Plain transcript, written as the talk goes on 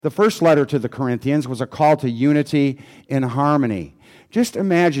The first letter to the Corinthians was a call to unity and harmony. Just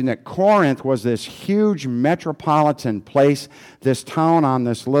imagine that Corinth was this huge metropolitan place, this town on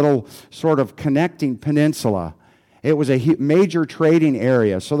this little sort of connecting peninsula. It was a major trading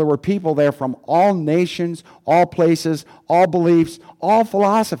area, so there were people there from all nations, all places, all beliefs, all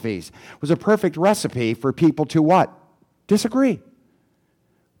philosophies. It was a perfect recipe for people to what? Disagree.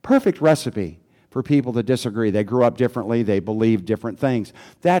 Perfect recipe for people to disagree. They grew up differently. They believed different things.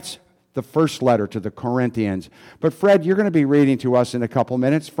 That's the first letter to the Corinthians. But Fred, you're going to be reading to us in a couple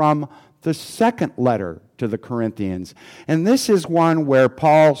minutes from the second letter to the Corinthians. And this is one where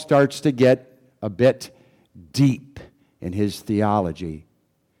Paul starts to get a bit deep in his theology.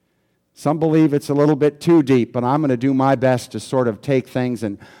 Some believe it's a little bit too deep, but I'm going to do my best to sort of take things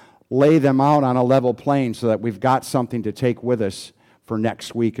and lay them out on a level plane so that we've got something to take with us for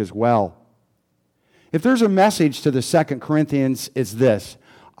next week as well. If there's a message to the 2 Corinthians, it's this.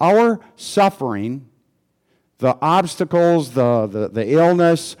 Our suffering, the obstacles, the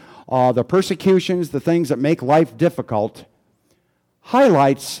illness, the persecutions, the things that make life difficult,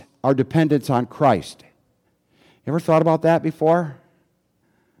 highlights our dependence on Christ. You ever thought about that before?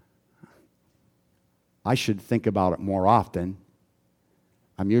 I should think about it more often.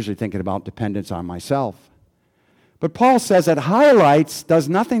 I'm usually thinking about dependence on myself. But Paul says that does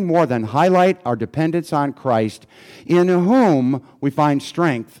nothing more than highlight our dependence on Christ, in whom we find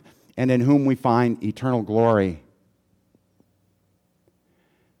strength and in whom we find eternal glory.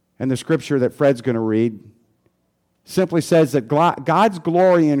 And the scripture that Fred's going to read simply says that God's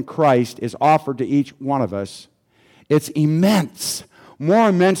glory in Christ is offered to each one of us. It's immense, more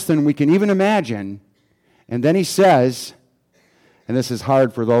immense than we can even imagine. And then he says, and this is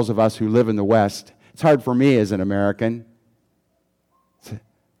hard for those of us who live in the West, it's hard for me as an American.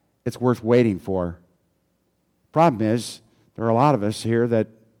 It's worth waiting for. Problem is, there are a lot of us here that,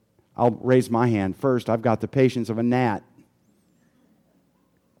 I'll raise my hand first, I've got the patience of a gnat.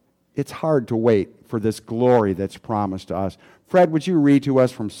 It's hard to wait for this glory that's promised to us. Fred, would you read to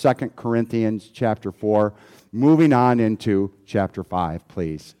us from 2 Corinthians chapter 4, moving on into chapter 5,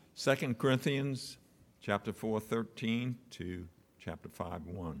 please. 2 Corinthians chapter 4, 13 to chapter 5,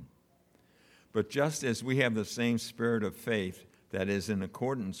 1. But just as we have the same spirit of faith that is in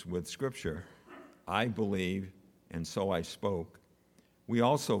accordance with Scripture, I believe, and so I spoke. We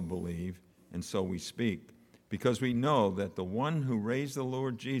also believe, and so we speak, because we know that the one who raised the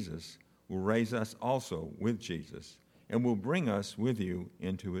Lord Jesus will raise us also with Jesus, and will bring us with you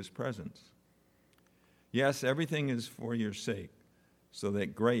into his presence. Yes, everything is for your sake, so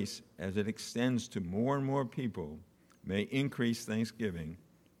that grace, as it extends to more and more people, may increase thanksgiving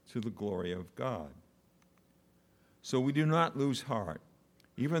to the glory of God. So we do not lose heart.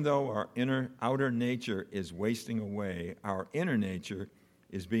 Even though our outer nature is wasting away, our inner nature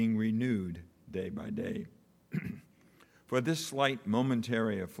is being renewed day by day. For this slight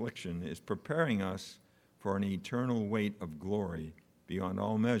momentary affliction is preparing us for an eternal weight of glory beyond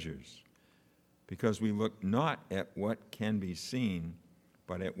all measures, because we look not at what can be seen,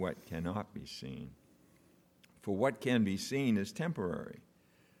 but at what cannot be seen. For what can be seen is temporary,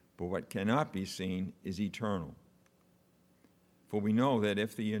 but what cannot be seen is eternal. For we know that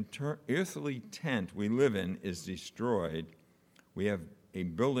if the earthly tent we live in is destroyed, we have a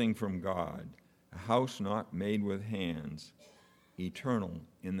building from God, a house not made with hands, eternal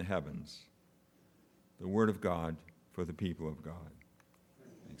in the heavens. The word of God for the people of God.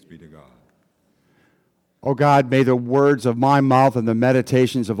 Thanks be to God. O God, may the words of my mouth and the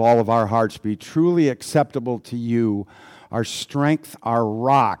meditations of all of our hearts be truly acceptable to you, our strength, our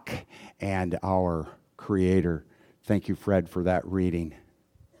rock, and our Creator. Thank you, Fred, for that reading.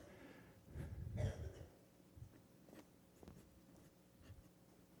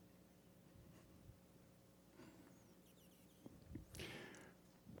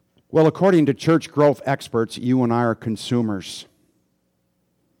 Well, according to church growth experts, you and I are consumers.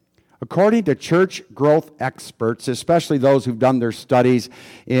 According to church growth experts, especially those who've done their studies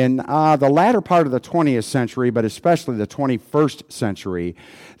in the latter part of the 20th century, but especially the 21st century,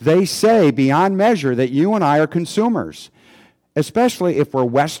 they say beyond measure that you and I are consumers, especially if we're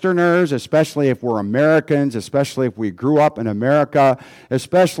Westerners, especially if we're Americans, especially if we grew up in America,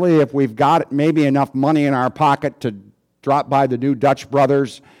 especially if we've got maybe enough money in our pocket to drop by the new Dutch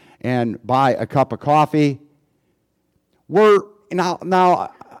Brothers and buy a cup of coffee. Now,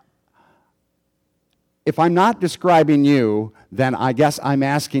 if I'm not describing you, then I guess I'm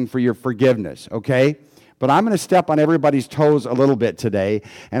asking for your forgiveness, okay? But I'm going to step on everybody's toes a little bit today,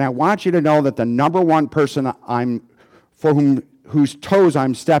 and I want you to know that the number one person whose toes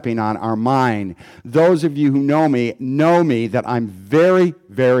I'm stepping on are mine. Those of you who know me that I'm very,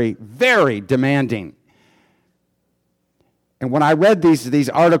 very, very demanding. And when I read these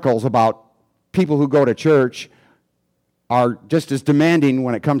articles about people who go to church are just as demanding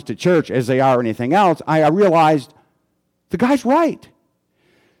when it comes to church as they are anything else, I realized the guy's right.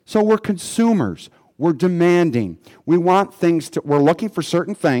 So we're consumers. We're demanding. We want we're looking for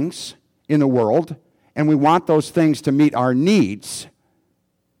certain things in the world, and we want those things to meet our needs.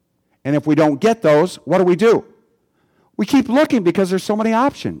 And if we don't get those, what do? We keep looking because there's so many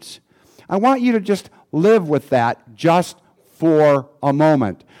options. I want you to just live with that just for a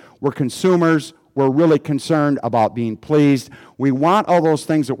moment. We're consumers. We're really concerned about being pleased. We want all those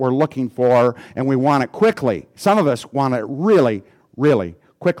things that we're looking for, and we want it quickly. Some of us want it really, really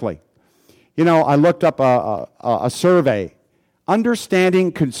quickly. You know, I looked up a survey,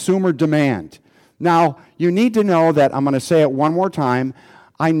 Understanding Consumer Demand. Now, you need to know that, I'm going to say it one more time,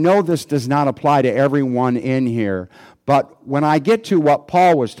 I know this does not apply to everyone in here, but when I get to what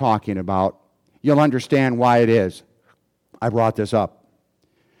Paul was talking about, you'll understand why it is I brought this up.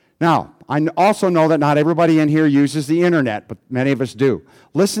 Now, I also know that not everybody in here uses the internet, but many of us do.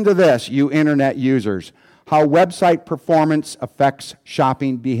 Listen to this, you internet users. How website performance affects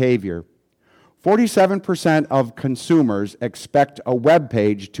shopping behavior. 47% of consumers expect a web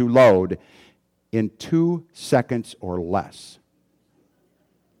page to load in 2 seconds or less.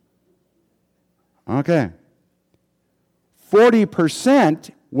 Okay.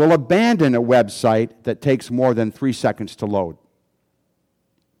 40% will abandon a website that takes more than 3 seconds to load.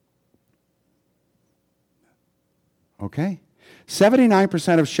 Okay.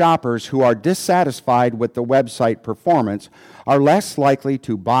 79% of shoppers who are dissatisfied with the website performance are less likely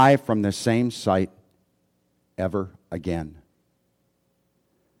to buy from the same site ever again.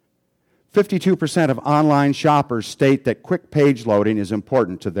 52% of online shoppers state that quick page loading is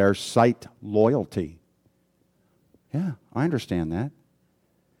important to their site loyalty. Yeah, I understand that.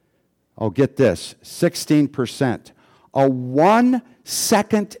 Oh, get this, 16%. A 1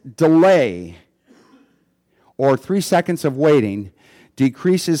 second delay or 3 seconds of waiting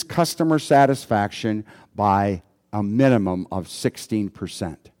decreases customer satisfaction by a minimum of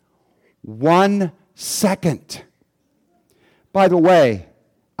 16%. 1 second. By the way,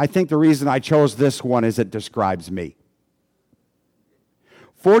 I think the reason I chose this one is it describes me.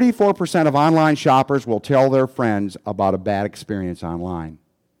 44% of online shoppers will tell their friends about a bad experience online.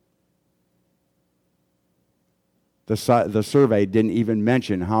 The survey didn't even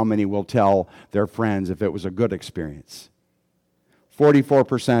mention how many will tell their friends if it was a good experience.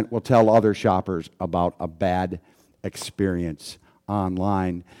 44% will tell other shoppers about a bad experience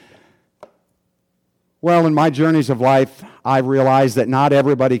online. Well, in my journeys of life, I've realized that not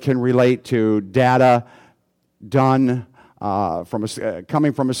everybody can relate to data done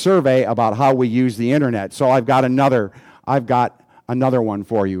coming from a survey about how we use the internet. So I've got another one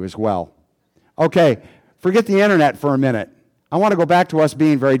for you as well. Okay, forget the internet for a minute. I want to go back to us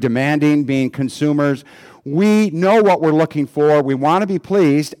being very demanding, being consumers. We know what we're looking for. We want to be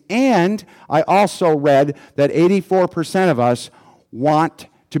pleased. And I also read that 84% of us want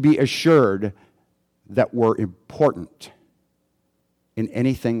to be assured that we're important in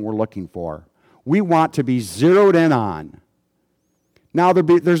anything we're looking for. We want to be zeroed in on. Now,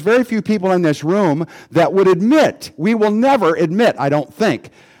 there's very few people in this room that would admit, we will never admit, I don't think.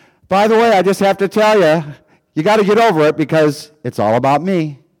 By the way, I just have to tell you, you got to get over it because it's all about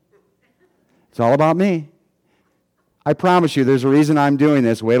me. It's all about me. I promise you, there's a reason I'm doing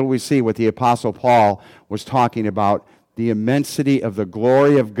this. Wait till we see what the Apostle Paul was talking about, the immensity of the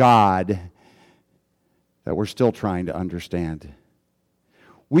glory of God that we're still trying to understand.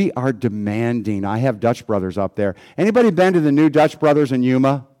 We are demanding. I have Dutch Brothers up there. Anybody been to the new Dutch Brothers in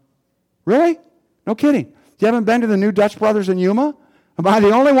Yuma? Really? No kidding. You haven't been to the new Dutch Brothers in Yuma? Am I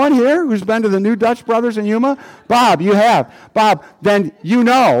the only one here who's been to the new Dutch Brothers in Yuma? Bob, you have. Bob, then you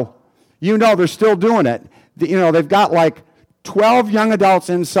know they're still doing it. They've got like 12 young adults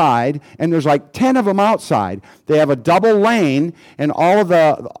inside, and there's like 10 of them outside. They have a double lane, and all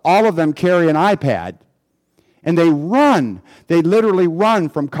of them carry an iPad. And they literally run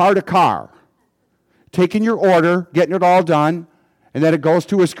from car to car, taking your order, getting it all done, and then it goes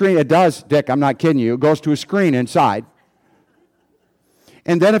to a screen. It does, Dick, I'm not kidding you. It goes to a screen inside.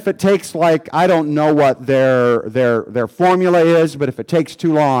 And then if it takes I don't know what their formula is, but if it takes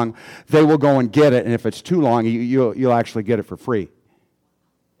too long, they will go and get it. And if it's too long, you'll actually get it for free.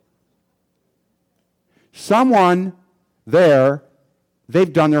 Someone there,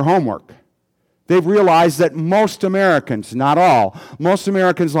 they've done their homework. They've realized that most Americans, not all, most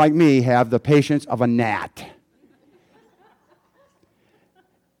Americans like me have the patience of a gnat.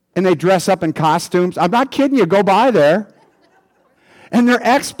 And they dress up in costumes. I'm not kidding you. Go by there. And they're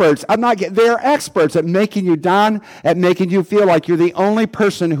experts. They're experts at making you, Don, at making you feel like you're the only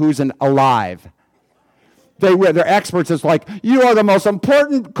person who's alive. They're experts. It's like, you are the most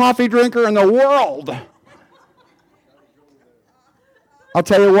important coffee drinker in the world. I'll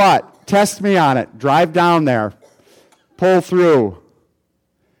tell you what, test me on it. Drive down there. Pull through.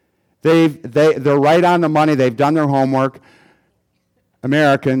 They're right on the money. They've done their homework.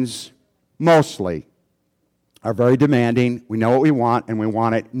 Americans, mostly, are very demanding. We know what we want, and we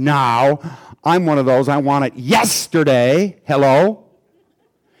want it now. I'm one of those. I want it yesterday. Hello?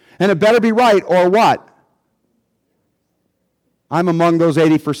 And it better be right, or what? I'm among those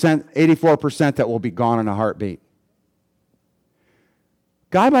 84% that will be gone in a heartbeat.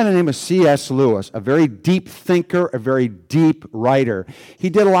 A guy by the name of C.S. Lewis, a very deep thinker, a very deep writer. He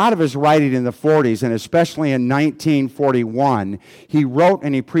did a lot of his writing in the 40s, and especially in 1941, he wrote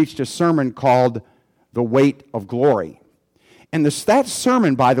and he preached a sermon called The Weight of Glory. And that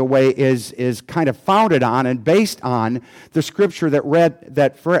sermon, by the way, is kind of founded on and based on the scripture that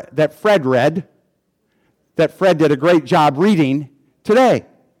Fred read, that Fred did a great job reading today.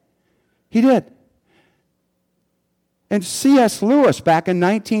 He did. And C.S. Lewis, back in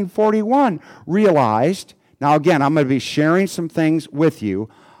 1941, realized, now again, I'm going to be sharing some things with you.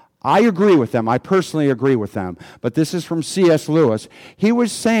 I agree with them. I personally agree with them. But this is from C.S. Lewis. He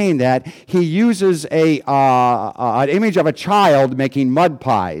was saying that he uses an image of a child making mud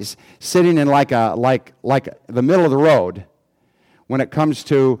pies, sitting in like the middle of the road when it comes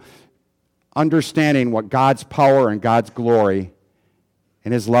to understanding what God's power and God's glory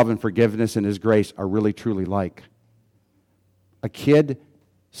and His love and forgiveness and His grace are really, truly like. A kid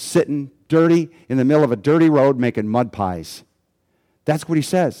sitting dirty in the middle of a dirty road making mud pies. That's what he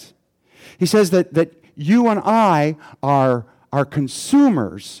says. He says that you and I are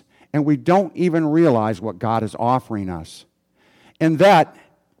consumers, and we don't even realize what God is offering us. And that,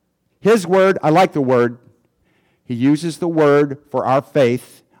 His word, I like the word. He uses the word for our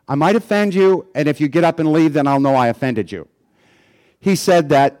faith. I might offend you, and if you get up and leave, then I'll know I offended you. He said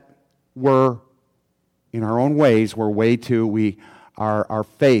that in our own ways, our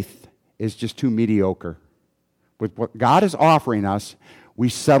faith is just too mediocre. With what God is offering us, we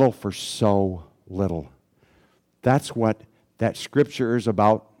settle for so little. That's what that scripture is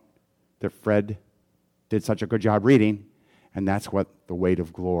about that Fred did such a good job reading, and that's what the weight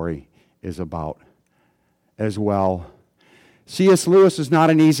of glory is about as well. C.S. Lewis is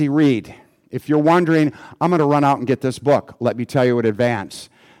not an easy read. If you're wondering, I'm going to run out and get this book. Let me tell you in advance.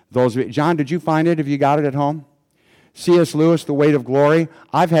 John, did you find it? Have you got it at home? C.S. Lewis, The Weight of Glory.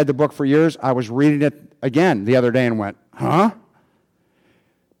 I've had the book for years. I was reading it again the other day and went, huh?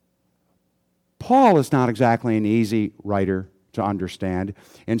 Paul is not exactly an easy writer to understand,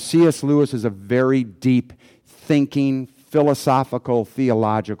 and C.S. Lewis is a very deep thinking, philosophical,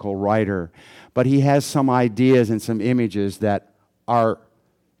 theological writer, but he has some ideas and some images that are,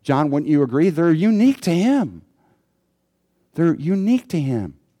 John, wouldn't you agree? They're unique to him. They're unique to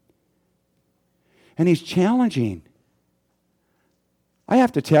him. And he's challenging. I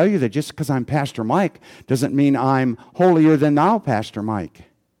have to tell you that just because I'm Pastor Mike doesn't mean I'm holier than thou, Pastor Mike.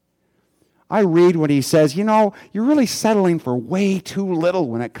 I read what he says, you're really settling for way too little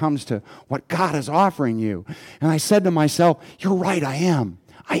when it comes to what God is offering you. And I said to myself, you're right, I am.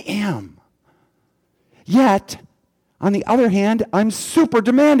 I am. Yet, on the other hand, I'm super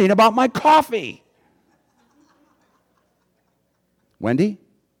demanding about my coffee. Wendy?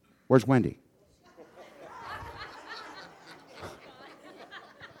 Where's Wendy?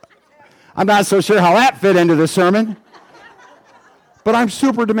 I'm not so sure how that fit into the sermon. But I'm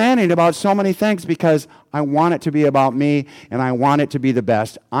super demanding about so many things because I want it to be about me and I want it to be the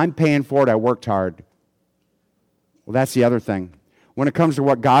best. I'm paying for it. I worked hard. Well, that's the other thing. When it comes to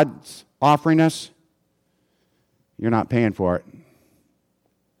what God's offering us, you're not paying for it.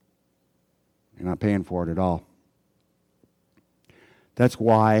 You're not paying for it at all. That's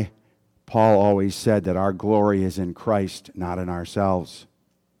why Paul always said that our glory is in Christ, not in ourselves.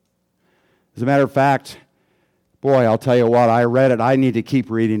 As a matter of fact, boy, I'll tell you what, I read it. I need to keep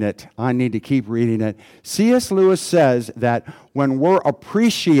reading it. I need to keep reading it. C.S. Lewis says that when we're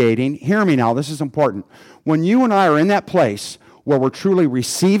appreciating, hear me now, this is important. When you and I are in that place where we're truly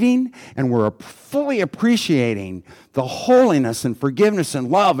receiving and we're fully appreciating the holiness and forgiveness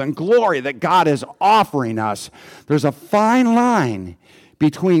and love and glory that God is offering us, there's a fine line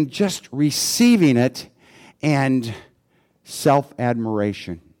between just receiving it and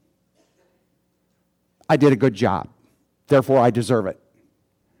self-admiration. I did a good job. Therefore, I deserve it.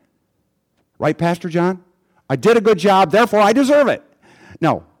 Right, Pastor John? I did a good job. Therefore, I deserve it.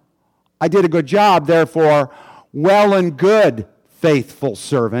 No, I did a good job, therefore, well and good, faithful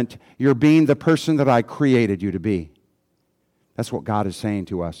servant. You're being the person that I created you to be. That's what God is saying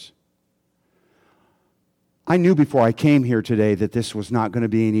to us. I knew before I came here today that this was not going to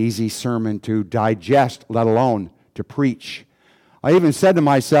be an easy sermon to digest, let alone to preach. I even said to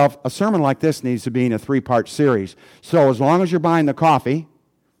myself, a sermon like this needs to be in a 3-part series. So as long as you're buying the coffee,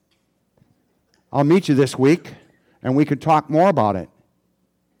 I'll meet you this week, and we could talk more about it.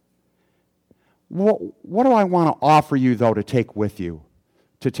 What do I want to offer you, though, to take with you?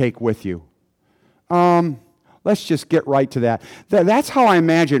 Let's just get right to that. That's how I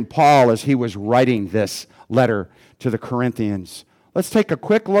imagine Paul as he was writing this letter to the Corinthians. Let's take a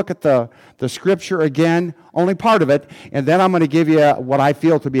quick look at the scripture again, only part of it, and then I'm going to give you what I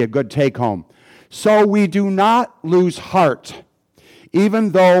feel to be a good take-home. So we do not lose heart,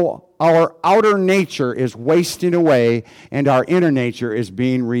 even though our outer nature is wasting away and our inner nature is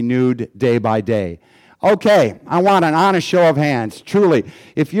being renewed day by day. Okay, I want an honest show of hands. Truly,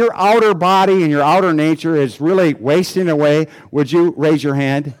 if your outer body and your outer nature is really wasting away, would you raise your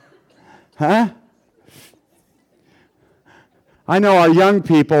hand? Huh? I know our young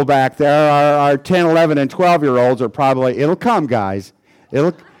people back there, our 10, 11, and 12-year-olds are probably, it'll come, guys.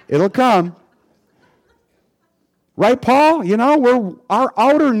 It'll come. Right, Paul? You know, our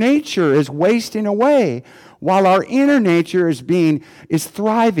outer nature is wasting away while our inner nature is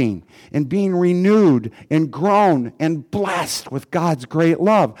thriving and being renewed and grown and blessed with God's great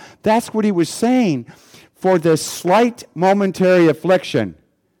love. That's what he was saying for this slight momentary affliction.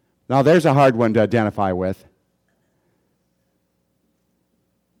 Now, there's a hard one to identify with.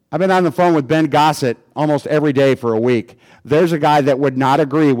 I've been on the phone with Ben Gossett almost every day for a week. There's a guy that would not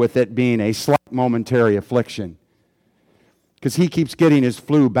agree with it being a slight momentary affliction, because he keeps getting his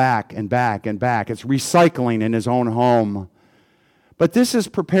flu back and back and back. It's recycling in his own home. But this is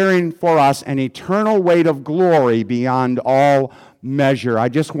preparing for us an eternal weight of glory beyond all measure. I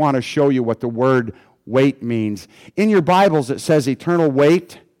just want to show you what the word weight means. In your Bibles it says eternal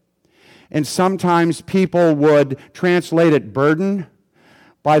weight, and sometimes people would translate it burden.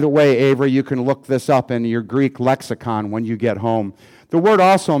 By the way, Avery, you can look this up in your Greek lexicon when you get home. The word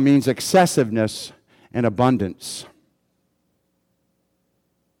also means excessiveness and abundance.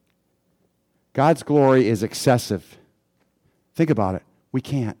 God's glory is excessive. Think about it. We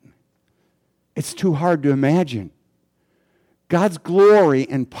can't. It's too hard to imagine. God's glory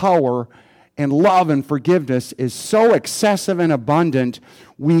and power and love and forgiveness is so excessive and abundant,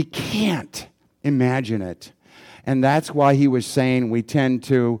 we can't imagine it. And that's why he was saying we tend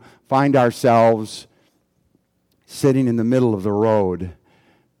to find ourselves sitting in the middle of the road,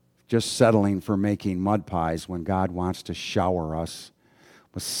 just settling for making mud pies when God wants to shower us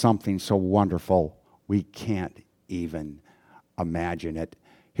with something so wonderful we can't even imagine it.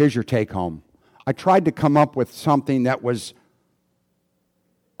 Here's your take home. I tried to come up with something that was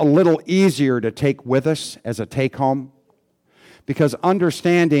a little easier to take with us as a take home, because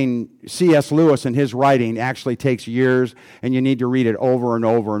understanding C.S. Lewis and his writing actually takes years, and you need to read it over and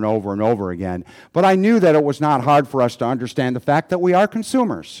over and over and over again. But I knew that it was not hard for us to understand the fact that we are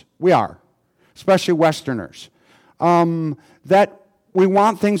consumers. We are, especially Westerners. That we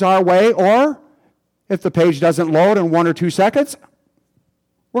want things our way, or if the page doesn't load in 1 or 2 seconds,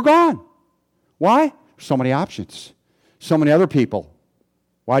 we're gone. Why? So many options. So many other people.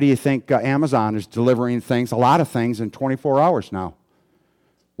 Why do you think Amazon is delivering things, a lot of things, in 24 hours now?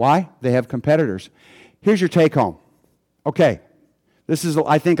 Why? They have competitors. Here's your take home. Okay, this is,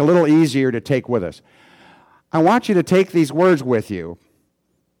 I think, a little easier to take with us. I want you to take these words with you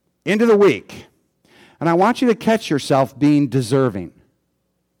into the week, and I want you to catch yourself being deserving.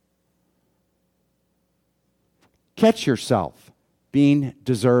 Catch yourself being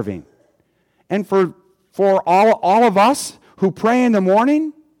deserving. And for all of us who pray in the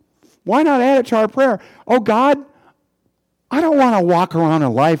morning, why not add it to our prayer? Oh God, I don't want to walk around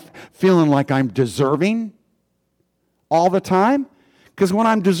in life feeling like I'm deserving all the time. Because when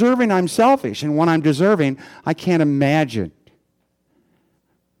I'm deserving, I'm selfish. And when I'm deserving, I can't imagine.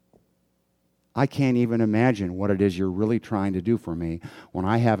 I can't even imagine what it is you're really trying to do for me when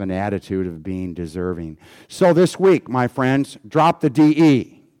I have an attitude of being deserving. So this week, my friends, drop the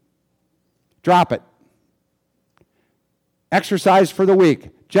DE. Drop it. Exercise for the week.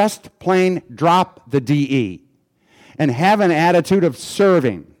 Just plain drop the DE. And have an attitude of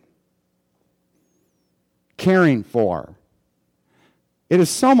serving, caring for. It is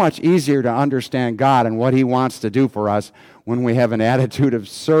so much easier to understand God and what He wants to do for us when we have an attitude of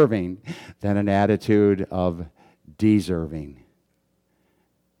serving than an attitude of deserving.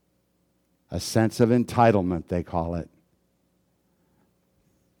 A sense of entitlement, they call it.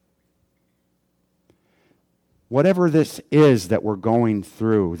 whatever this is that we're going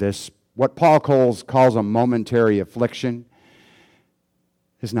through, this what Paul calls a momentary affliction,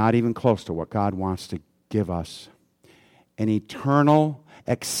 is not even close to what God wants to give us. An eternal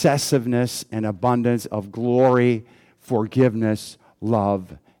excessiveness and abundance of glory, forgiveness,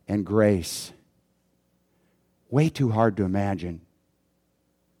 love, and grace. Way too hard to imagine.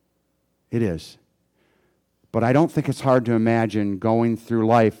 It is. But I don't think it's hard to imagine going through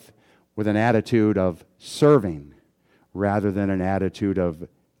life with an attitude of serving rather than an attitude of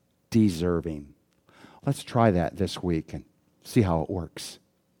deserving. Let's try that this week and see how it works.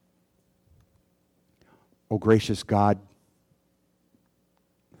 Oh, gracious God.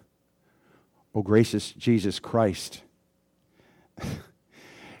 Oh, gracious Jesus Christ.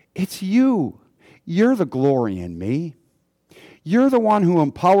 It's you. You're the glory in me. You're the one who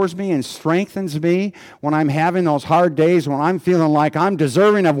empowers me and strengthens me when I'm having those hard days, when I'm feeling like I'm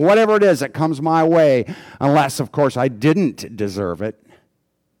deserving of whatever it is that comes my way, unless, of course, I didn't deserve it.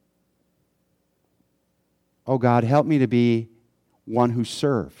 Oh, God, help me to be one who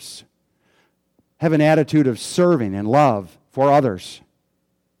serves. Have an attitude of serving and love for others.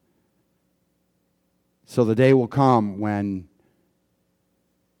 So the day will come when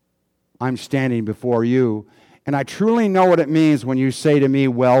I'm standing before you, and I truly know what it means when you say to me,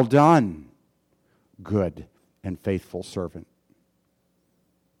 "Well done, good and faithful servant."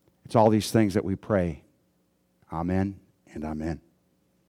 It's all these things that we pray. Amen and amen.